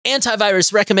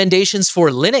antivirus recommendations for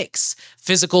Linux,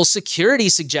 physical security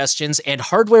suggestions, and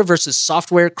hardware versus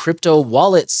software crypto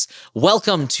wallets.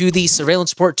 Welcome to the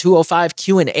Surveillance Report 205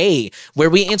 Q&A, where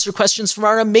we answer questions from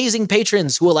our amazing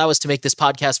patrons who allow us to make this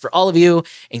podcast for all of you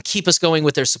and keep us going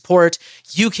with their support.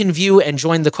 You can view and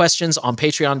join the questions on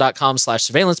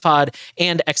patreon.com/surveillancepod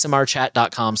and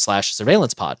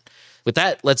xmrchat.com/surveillancepod. With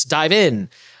that, let's dive in.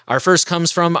 Our first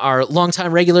comes from our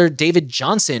longtime regular, David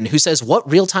Johnson, who says, what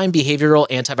real-time behavioral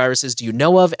antiviruses do you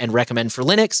know of and recommend for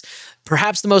Linux?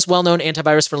 Perhaps the most well-known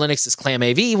antivirus for Linux is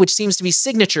ClamAV, which seems to be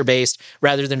signature-based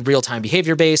rather than real-time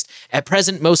behavior-based. At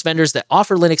present, most vendors that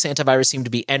offer Linux antivirus seem to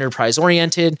be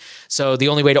enterprise-oriented, so the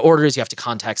only way to order is you have to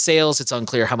contact sales. It's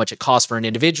unclear how much it costs for an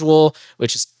individual,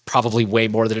 which is probably way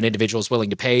more than an individual is willing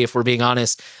to pay, if we're being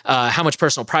honest, how much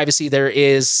personal privacy there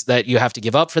is that you have to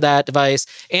give up for that device,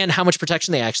 and how much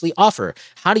protection they actually offer.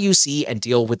 How do you see and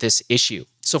deal with this issue?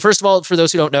 So first of all, for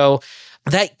those who don't know,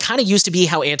 that kind of used to be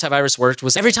how antivirus worked,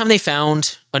 was every time they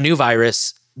found a new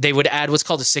virus, they would add what's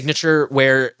called a signature,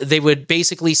 where they would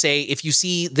basically say, if you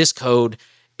see this code,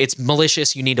 it's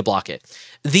malicious, you need to block it.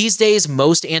 These days,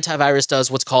 most antivirus does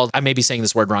what's called, I may be saying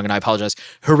this word wrong and I apologize,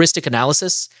 heuristic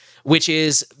analysis, which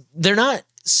is they're not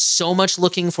so much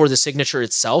looking for the signature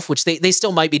itself, which they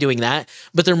still might be doing that,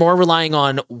 but they're more relying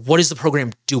on what is the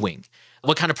program doing?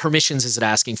 What kind of permissions is it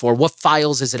asking for? What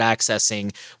files is it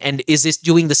accessing? And is this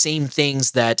doing the same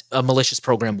things that a malicious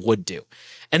program would do?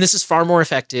 And this is far more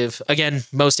effective. Again,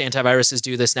 most antiviruses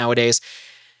do this nowadays,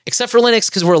 except for Linux,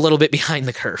 because we're a little bit behind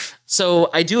the curve. So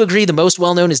I do agree the most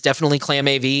well-known is definitely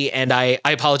ClamAV, and I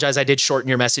apologize, I did shorten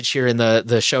your message here in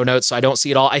the show notes, so I don't see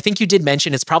it all. I think you did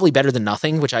mention it's probably better than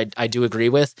nothing, which I do agree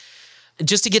with.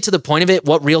 Just to get to the point of it,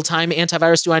 what real-time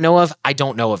antivirus do I know of? I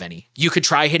don't know of any. You could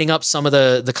try hitting up some of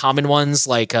the common ones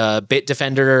like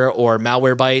Bitdefender or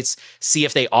Malwarebytes, see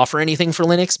if they offer anything for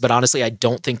Linux, but honestly, I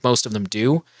don't think most of them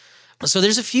do. So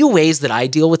there's a few ways that I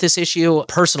deal with this issue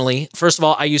personally. First of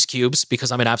all, I use cubes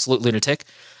because I'm an absolute lunatic.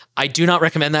 I do not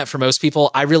recommend that for most people.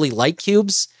 I really like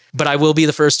cubes, but I will be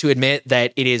the first to admit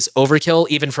that it is overkill,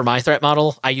 even for my threat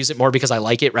model. I use it more because I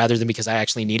like it rather than because I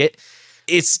actually need it.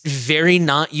 It's very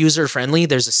not user-friendly.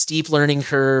 There's a steep learning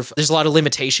curve. There's a lot of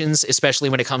limitations, especially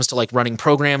when it comes to like running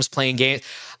programs, playing games.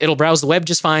 It'll browse the web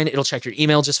just fine. It'll check your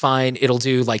email just fine. It'll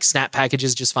do like snap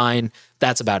packages just fine.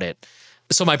 That's about it.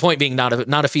 So my point being not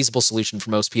a feasible solution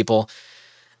for most people.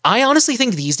 I honestly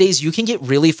think these days you can get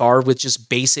really far with just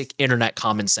basic internet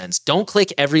common sense. Don't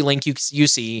click every link you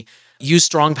see. Use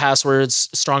strong passwords,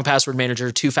 strong password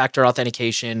manager, two-factor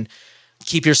authentication.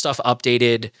 Keep your stuff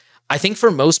updated. I think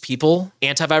for most people,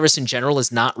 antivirus in general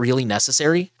is not really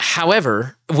necessary.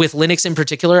 However, with Linux in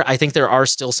particular, I think there are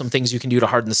still some things you can do to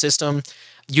harden the system.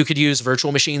 You could use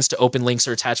virtual machines to open links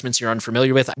or attachments you're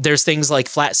unfamiliar with. There's things like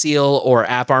FlatSeal or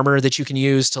AppArmor that you can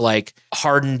use to like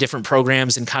harden different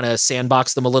programs and kind of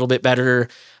sandbox them a little bit better.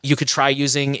 You could try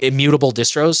using immutable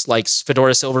distros like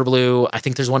Fedora Silverblue. I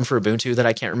think there's one for Ubuntu that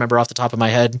I can't remember off the top of my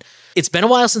head. It's been a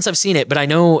while since I've seen it, but I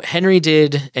know Henry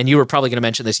did, and you were probably going to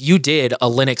mention this, you did a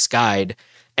Linux guide.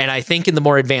 And I think in the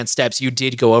more advanced steps, you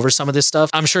did go over some of this stuff.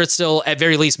 I'm sure it's still, at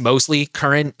very least, mostly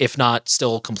current, if not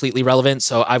still completely relevant.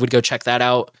 So I would go check that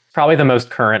out. Probably the most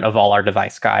current of all our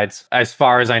device guides. As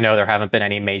far as I know, there haven't been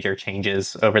any major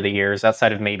changes over the years,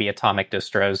 outside of maybe atomic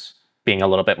distros being a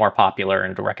little bit more popular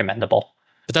and recommendable.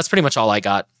 But that's pretty much all I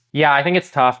got. Yeah, I think it's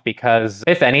tough because,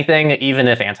 if anything, even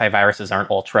if antiviruses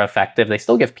aren't ultra effective, they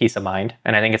still give peace of mind.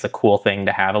 And I think it's a cool thing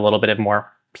to have a little bit of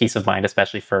more peace of mind,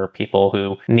 especially for people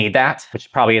who need that,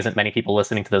 which probably isn't many people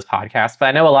listening to this podcast. But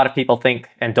I know a lot of people think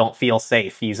and don't feel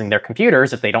safe using their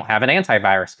computers if they don't have an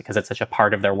antivirus because it's such a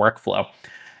part of their workflow.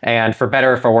 And for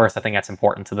better or for worse, I think that's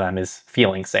important to them, is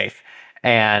feeling safe.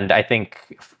 And I think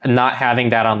not having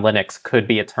that on Linux could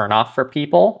be a turnoff for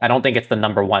people. I don't think it's the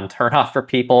 #1 turnoff for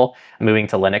people moving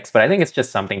to Linux, but I think it's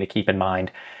just something to keep in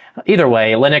mind. Either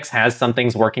way, Linux has some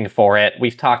things working for it.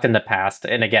 We've talked in the past,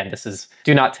 and again,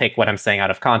 do not take what I'm saying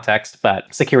out of context, but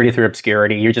security through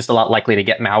obscurity, you're just a lot likely to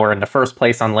get malware in the first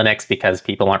place on Linux because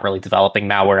people aren't really developing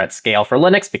malware at scale for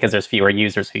Linux because there's fewer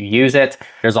users who use it.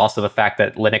 There's also the fact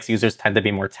that Linux users tend to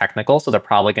be more technical, so they're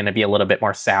probably going to be a little bit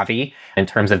more savvy in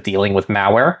terms of dealing with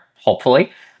malware,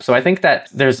 hopefully. So I think that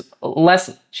there's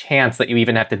less chance that you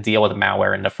even have to deal with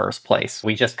malware in the first place.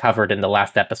 We just covered in the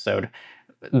last episode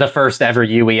the first ever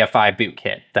UEFI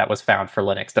bootkit that was found for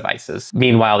Linux devices.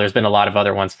 Meanwhile, there's been a lot of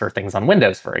other ones for things on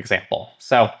Windows, for example.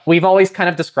 So we've always kind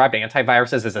of described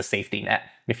antiviruses as a safety net.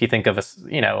 If you think of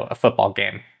a football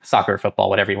game, soccer, football,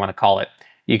 whatever you want to call it,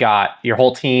 you got your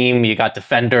whole team, you got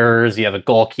defenders, you have a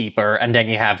goalkeeper, and then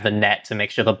you have the net to make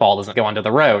sure the ball doesn't go onto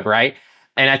the road, right?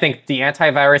 And I think the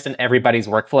antivirus in everybody's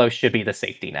workflow should be the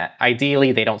safety net.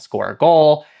 Ideally, they don't score a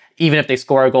goal. Even if they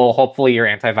score a goal, hopefully your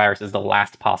antivirus is the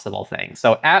last possible thing.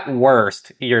 So at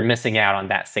worst, you're missing out on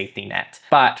that safety net.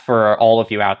 But for all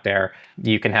of you out there,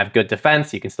 you can have good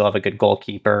defense, you can still have a good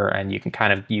goalkeeper, and you can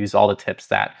kind of use all the tips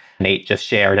that Nate just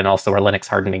shared and also our Linux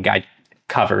hardening guide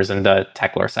covers in the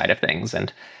Techlore side of things,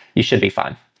 and you should be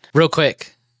fine. Real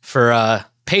quick, for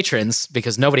patrons,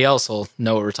 because nobody else will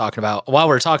know what we're talking about. While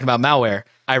we're talking about malware,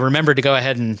 I remembered to go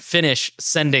ahead and finish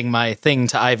sending my thing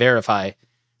to iVerify.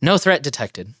 No threat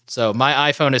detected. So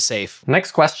my iPhone is safe.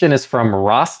 Next question is from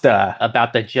Rasta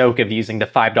about the joke of using the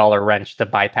 $5 wrench to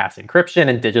bypass encryption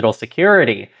and digital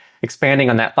security. Expanding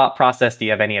on that thought process, do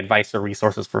you have any advice or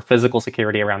resources for physical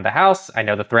security around the house? I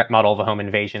know the threat model of a home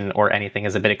invasion or anything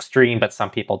is a bit extreme, but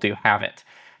some people do have it.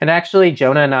 And actually,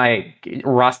 Jonah and I,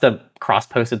 Rasta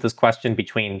cross-posted this question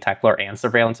between Techlore and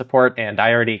surveillance support, and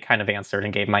I already kind of answered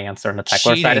and gave my answer on the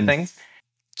Techlore side of things.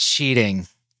 Cheating.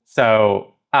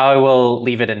 So I will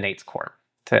leave it in Nate's court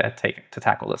to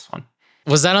tackle this one.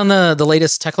 Was that on the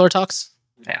latest Techlore talks?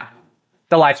 Yeah,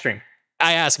 the live stream.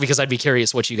 I ask because I'd be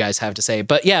curious what you guys have to say.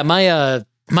 But yeah,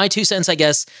 my 2 cents, I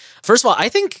guess. First of all, I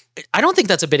don't think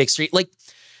that's a bit extreme. Like,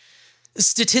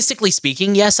 statistically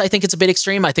speaking, yes, I think it's a bit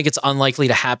extreme. I think it's unlikely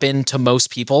to happen to most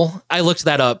people. I looked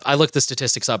that up. I looked the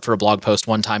statistics up for a blog post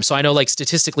one time. So I know, like,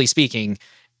 statistically speaking,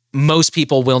 most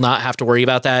people will not have to worry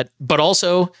about that. But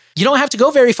also, you don't have to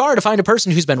go very far to find a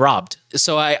person who's been robbed.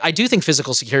 So I do think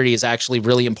physical security is actually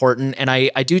really important. And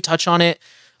I do touch on it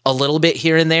a little bit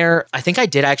here and there. I think I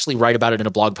did actually write about it in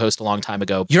a blog post a long time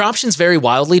ago. Your options vary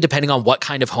wildly depending on what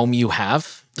kind of home you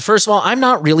have. First of all, I'm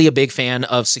not really a big fan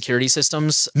of security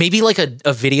systems. Maybe like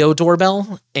a video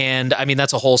doorbell. And I mean,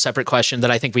 that's a whole separate question that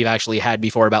I think we've actually had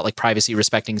before about like privacy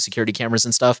respecting security cameras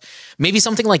and stuff. Maybe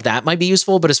something like that might be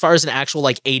useful. But as far as an actual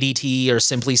like ADT or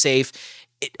Simply Safe,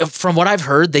 from what I've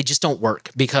heard, they just don't work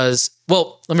because,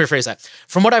 well, let me rephrase that.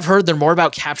 From what I've heard, they're more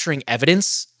about capturing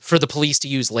evidence for the police to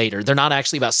use later. They're not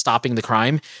actually about stopping the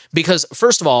crime because,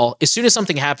 first of all, as soon as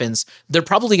something happens, they're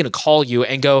probably going to call you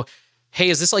and go, hey,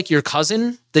 is this like your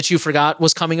cousin that you forgot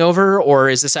was coming over? Or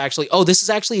is this actually, oh, this is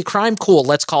actually a crime? Cool,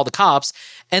 let's call the cops.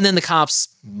 And then the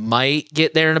cops might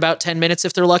get there in about 10 minutes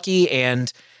if they're lucky.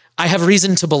 And I have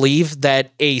reason to believe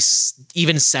that a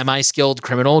even semi-skilled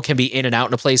criminal can be in and out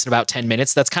in a place in about 10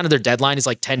 minutes. That's kind of their deadline, is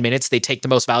like 10 minutes. They take the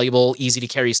most valuable, easy to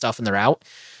carry stuff and they're out.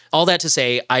 All that to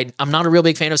say, I'm not a real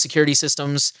big fan of security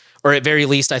systems, or at very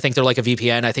least, I think they're like a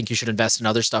VPN. I think you should invest in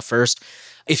other stuff first.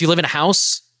 If you live in a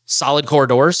house, solid core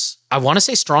doors. I want to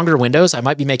say stronger windows. I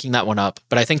might be making that one up,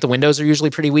 but I think the windows are usually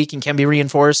pretty weak and can be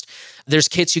reinforced. There's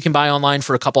kits you can buy online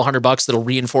for a couple $100 that'll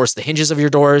reinforce the hinges of your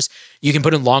doors. You can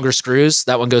put in longer screws.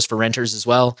 That one goes for renters as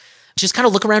well. Just kind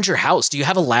of look around your house. Do you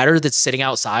have a ladder that's sitting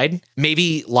outside?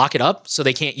 Maybe lock it up so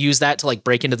they can't use that to like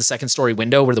break into the second story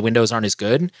window where the windows aren't as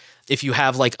good. If you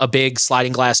have like a big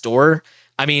sliding glass door,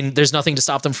 I mean, there's nothing to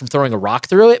stop them from throwing a rock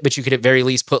through it, but you could at very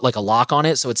least put like a lock on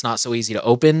it so it's not so easy to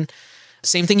open.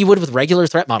 Same thing you would with regular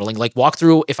threat modeling. Like walk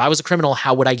through, if I was a criminal,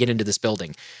 how would I get into this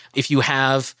building? If you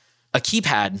have a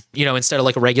keypad, you know, instead of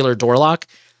like a regular door lock,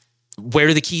 where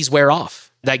do the keys wear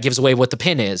off? That gives away what the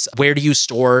pin is. Where do you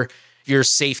store your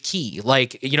safe key?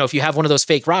 Like, you know, if you have one of those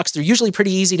fake rocks, they're usually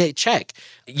pretty easy to check.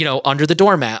 You know, under the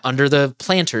doormat, under the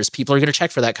planters, people are going to check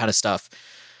for that kind of stuff.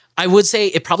 I would say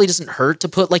it probably doesn't hurt to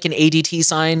put like an ADT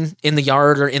sign in the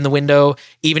yard or in the window,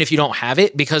 even if you don't have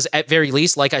it, because at very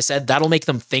least, like I said, that'll make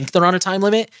them think they're on a time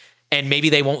limit and maybe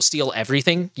they won't steal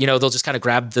everything. You know, they'll just kind of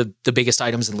grab the biggest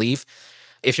items and leave.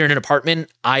 If you're in an apartment,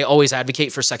 I always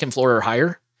advocate for second floor or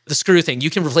higher. The screw thing, you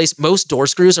can replace, most door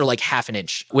screws are like ½ an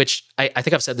inch, which I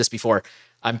think I've said this before.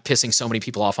 I'm pissing so many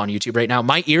people off on YouTube right now.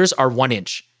 My ears are 1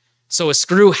 inch. So a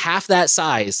screw half that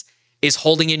size is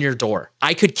holding in your door.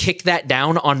 I could kick that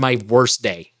down on my worst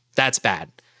day. That's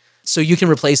bad. So you can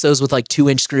replace those with like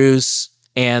 2-inch screws,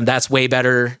 and that's way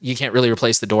better. You can't really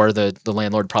replace the door. The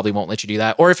landlord probably won't let you do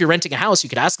that. Or if you're renting a house, you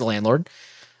could ask the landlord.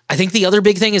 I think the other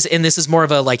big thing is, and this is more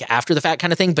of a like after the fact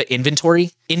kind of thing, but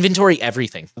inventory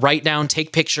everything. Write down,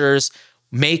 take pictures,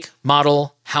 make,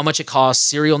 model, how much it costs,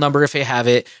 serial number if they have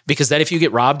it, because then if you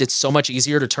get robbed, it's so much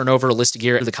easier to turn over a list of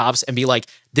gear to the cops and be like,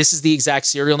 this is the exact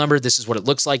serial number, this is what it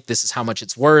looks like, this is how much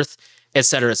it's worth, et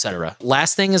cetera, et cetera.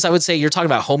 Last thing is, I would say, you're talking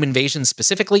about home invasion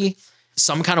specifically,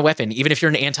 some kind of weapon. Even if you're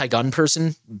an anti-gun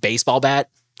person, baseball bat,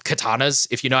 katanas,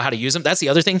 if you know how to use them. That's the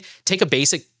other thing. Take a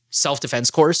basic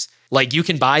self-defense course. Like, you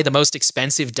can buy the most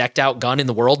expensive decked out gun in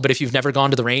the world, but if you've never gone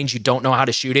to the range, you don't know how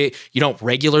to shoot it, you don't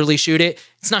regularly shoot it,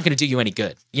 it's not going to do you any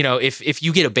good. You know, if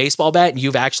you get a baseball bat and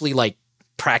you've actually like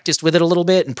practiced with it a little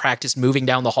bit and practiced moving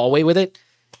down the hallway with it,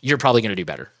 you're probably going to do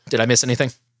better. Did I miss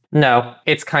anything? No,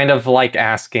 it's kind of like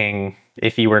asking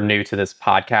if you were new to this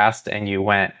podcast and you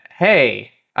went,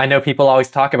 "Hey, I know people always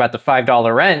talk about the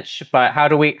 $5 wrench, but how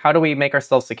do we make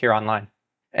ourselves secure online?"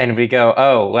 And we go,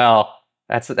 "Oh, well,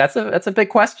 that's a big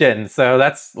question. So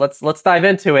let's dive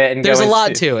into it and There's go a into."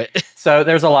 lot to it. So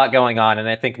there's a lot going on, and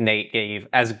I think Nate gave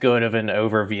as good of an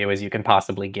overview as you can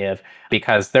possibly give,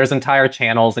 because there's entire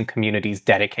channels and communities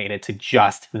dedicated to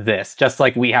just this, just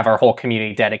like we have our whole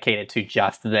community dedicated to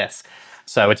just this.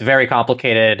 So it's very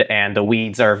complicated, and the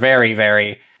weeds are very,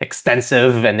 very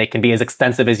extensive, and they can be as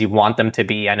extensive as you want them to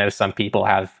be. I know some people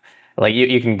have, like,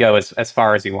 you can go as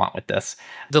far as you want with this.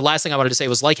 The last thing I wanted to say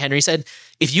was, like Henry said,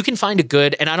 if you can find a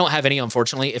good, and I don't have any,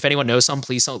 unfortunately, if anyone knows some,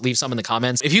 please leave some in the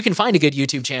comments. If you can find a good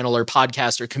YouTube channel or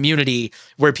podcast or community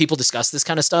where people discuss this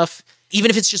kind of stuff, even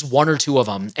if it's just one or two of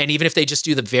them, and even if they just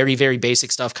do the very, very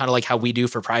basic stuff, kind of like how we do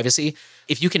for privacy,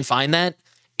 if you can find that,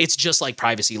 it's just like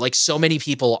privacy. Like, so many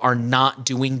people are not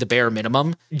doing the bare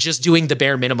minimum. Just doing the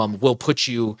bare minimum will put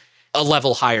you a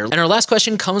level higher. And our last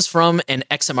question comes from an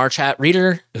XMR chat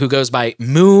reader who goes by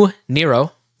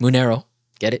Monero.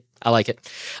 Get it? I like it.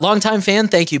 Longtime fan.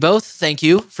 Thank you both. Thank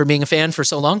you for being a fan for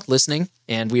so long, listening,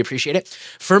 and we appreciate it.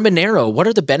 For Monero, what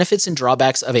are the benefits and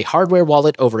drawbacks of a hardware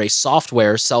wallet over a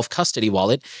software self-custody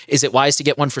wallet? Is it wise to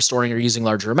get one for storing or using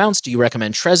larger amounts? Do you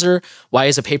recommend Trezor? Why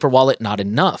is a paper wallet not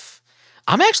enough?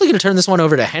 I'm actually going to turn this one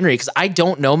over to Henry because I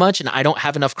don't know much and I don't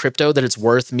have enough crypto that it's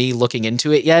worth me looking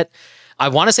into it yet. I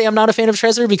want to say I'm not a fan of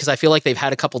Trezor because I feel like they've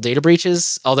had a couple data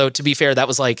breaches. Although, to be fair, that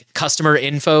was like customer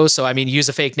info. So, I mean, use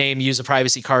a fake name, use a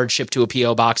privacy card, ship to a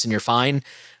PO box, and you're fine.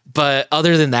 But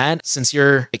other than that, since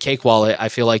you're a Cake wallet, I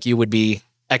feel like you would be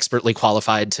expertly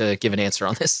qualified to give an answer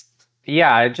on this.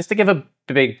 Yeah, just to give a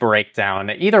big breakdown,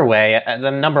 either way,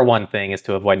 the number one thing is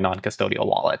to avoid non-custodial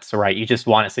wallets, right? You just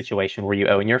want a situation where you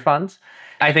own your funds.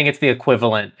 I think it's the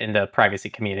equivalent in the privacy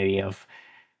community of,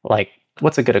 like,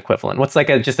 what's a good equivalent? What's like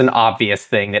just an obvious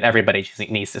thing that everybody just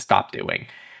needs to stop doing?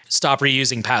 Stop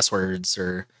reusing passwords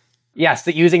or... Yes,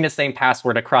 using the same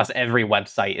password across every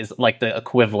website is like the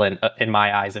equivalent, in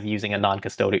my eyes, of using a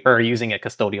non-custodial or using a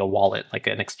custodial wallet, like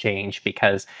an exchange,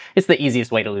 because it's the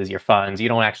easiest way to lose your funds. You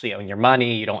don't actually own your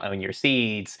money. You don't own your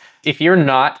seeds. If you're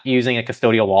not using a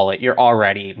custodial wallet, you're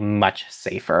already much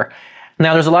safer.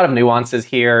 Now, there's a lot of nuances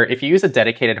here. If you use a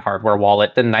dedicated hardware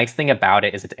wallet, the nice thing about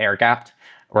it is it's air-gapped,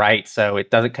 right? So it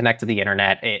doesn't connect to the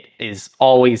internet. It is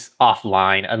always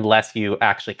offline unless you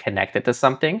actually connect it to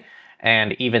something.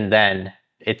 And even then,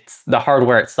 it's the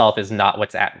hardware itself is not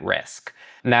what's at risk.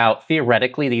 Now,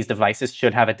 theoretically, these devices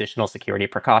should have additional security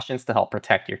precautions to help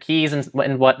protect your keys and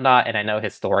whatnot. And I know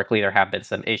historically there have been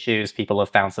some issues. People have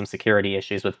found some security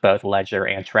issues with both Ledger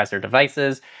and Trezor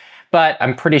devices. But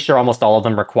I'm pretty sure almost all of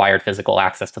them required physical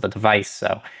access to the device.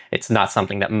 So it's not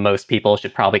something that most people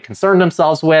should probably concern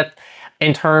themselves with.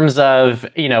 In terms of,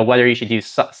 whether you should use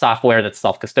software that's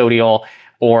self-custodial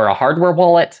or a hardware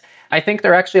wallet, I think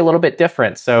they're actually a little bit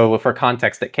different. So for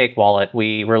context, at Cake Wallet,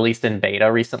 we released in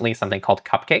beta recently something called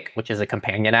Cupcake, which is a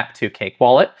companion app to Cake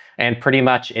Wallet. And pretty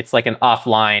much it's like an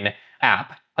offline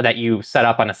app that you set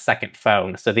up on a second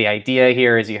phone. So the idea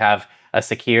here is you have a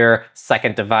secure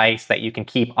second device that you can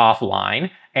keep offline,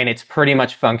 and it's pretty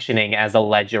much functioning as a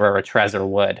Ledger or a Trezor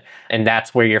would. And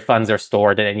that's where your funds are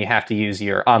stored, and you have to use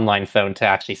your online phone to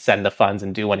actually send the funds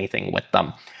and do anything with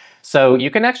them. So you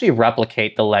can actually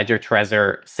replicate the Ledger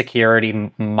Trezor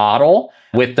security model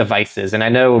with devices. And I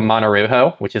know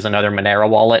Monero, which is another Monero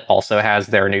wallet, also has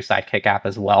their new Sidekick app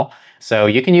as well. So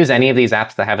you can use any of these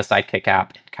apps that have a Sidekick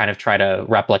app and kind of try to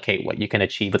replicate what you can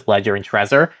achieve with Ledger and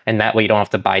Trezor. And that way you don't have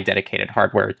to buy dedicated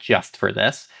hardware just for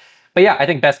this. But yeah, I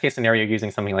think best case scenario, using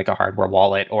something like a hardware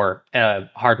wallet or a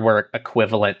hardware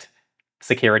equivalent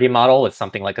security model with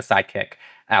something like a Sidekick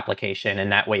application.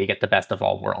 And that way you get the best of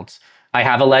all worlds. I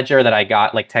have a Ledger that I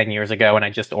got like 10 years ago, and I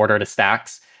just ordered a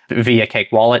Stacks via Cake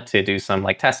Wallet to do some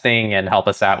like testing and help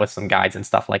us out with some guides and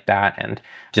stuff like that, and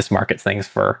just market things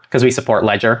because we support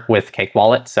Ledger with Cake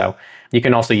Wallet. So you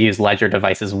can also use Ledger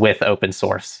devices with open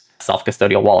source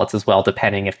self-custodial wallets as well,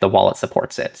 depending if the wallet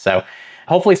supports it. So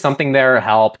hopefully something there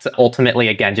helped. Ultimately,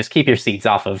 again, just keep your seeds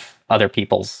off of other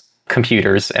people's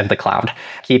computers and the cloud.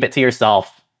 Keep it to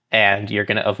yourself, and you're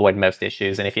going to avoid most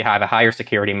issues. And if you have a higher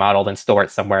security model, then store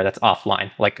it somewhere that's offline,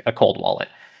 like a cold wallet.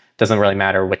 Doesn't really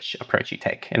matter which approach you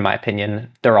take. In my opinion,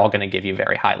 they're all going to give you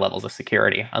very high levels of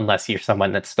security, unless you're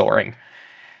someone that's storing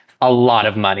a lot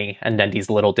of money, and then these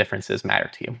little differences matter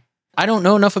to you. I don't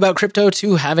know enough about crypto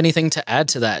to have anything to add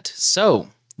to that. So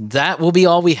That will be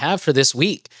all we have for this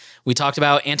week. We talked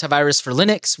about antivirus for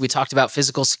Linux, we talked about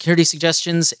physical security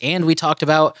suggestions, and we talked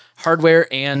about hardware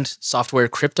and software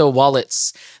crypto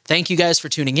wallets. Thank you guys for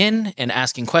tuning in and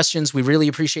asking questions. We really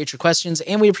appreciate your questions,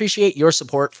 and we appreciate your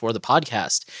support for the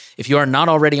podcast. If you are not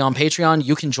already on Patreon,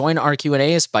 you can join our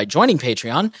Q&As by joining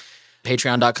Patreon.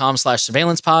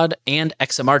 Patreon.com/surveillancepod and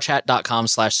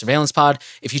xmrchat.com/surveillancepod.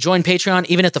 If you join Patreon,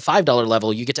 even at the $5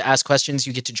 level, you get to ask questions.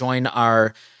 You get to join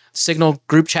our Signal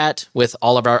group chat with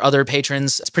all of our other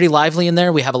patrons. It's pretty lively in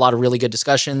there. We have a lot of really good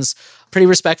discussions, pretty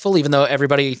respectful, even though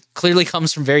everybody clearly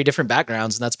comes from very different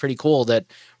backgrounds. And that's pretty cool that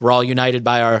we're all united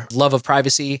by our love of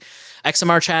privacy.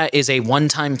 XMR chat is a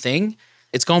one-time thing.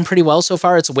 It's going pretty well so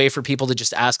far. It's a way for people to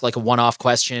just ask like a one-off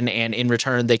question, and in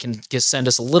return, they can just send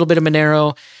us a little bit of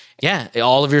Monero. Yeah,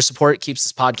 all of your support keeps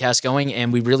this podcast going,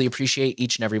 and we really appreciate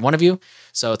each and every one of you.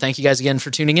 So thank you guys again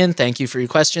for tuning in. Thank you for your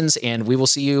questions, and we will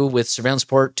see you with Surveillance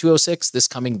Report 206 this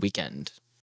coming weekend.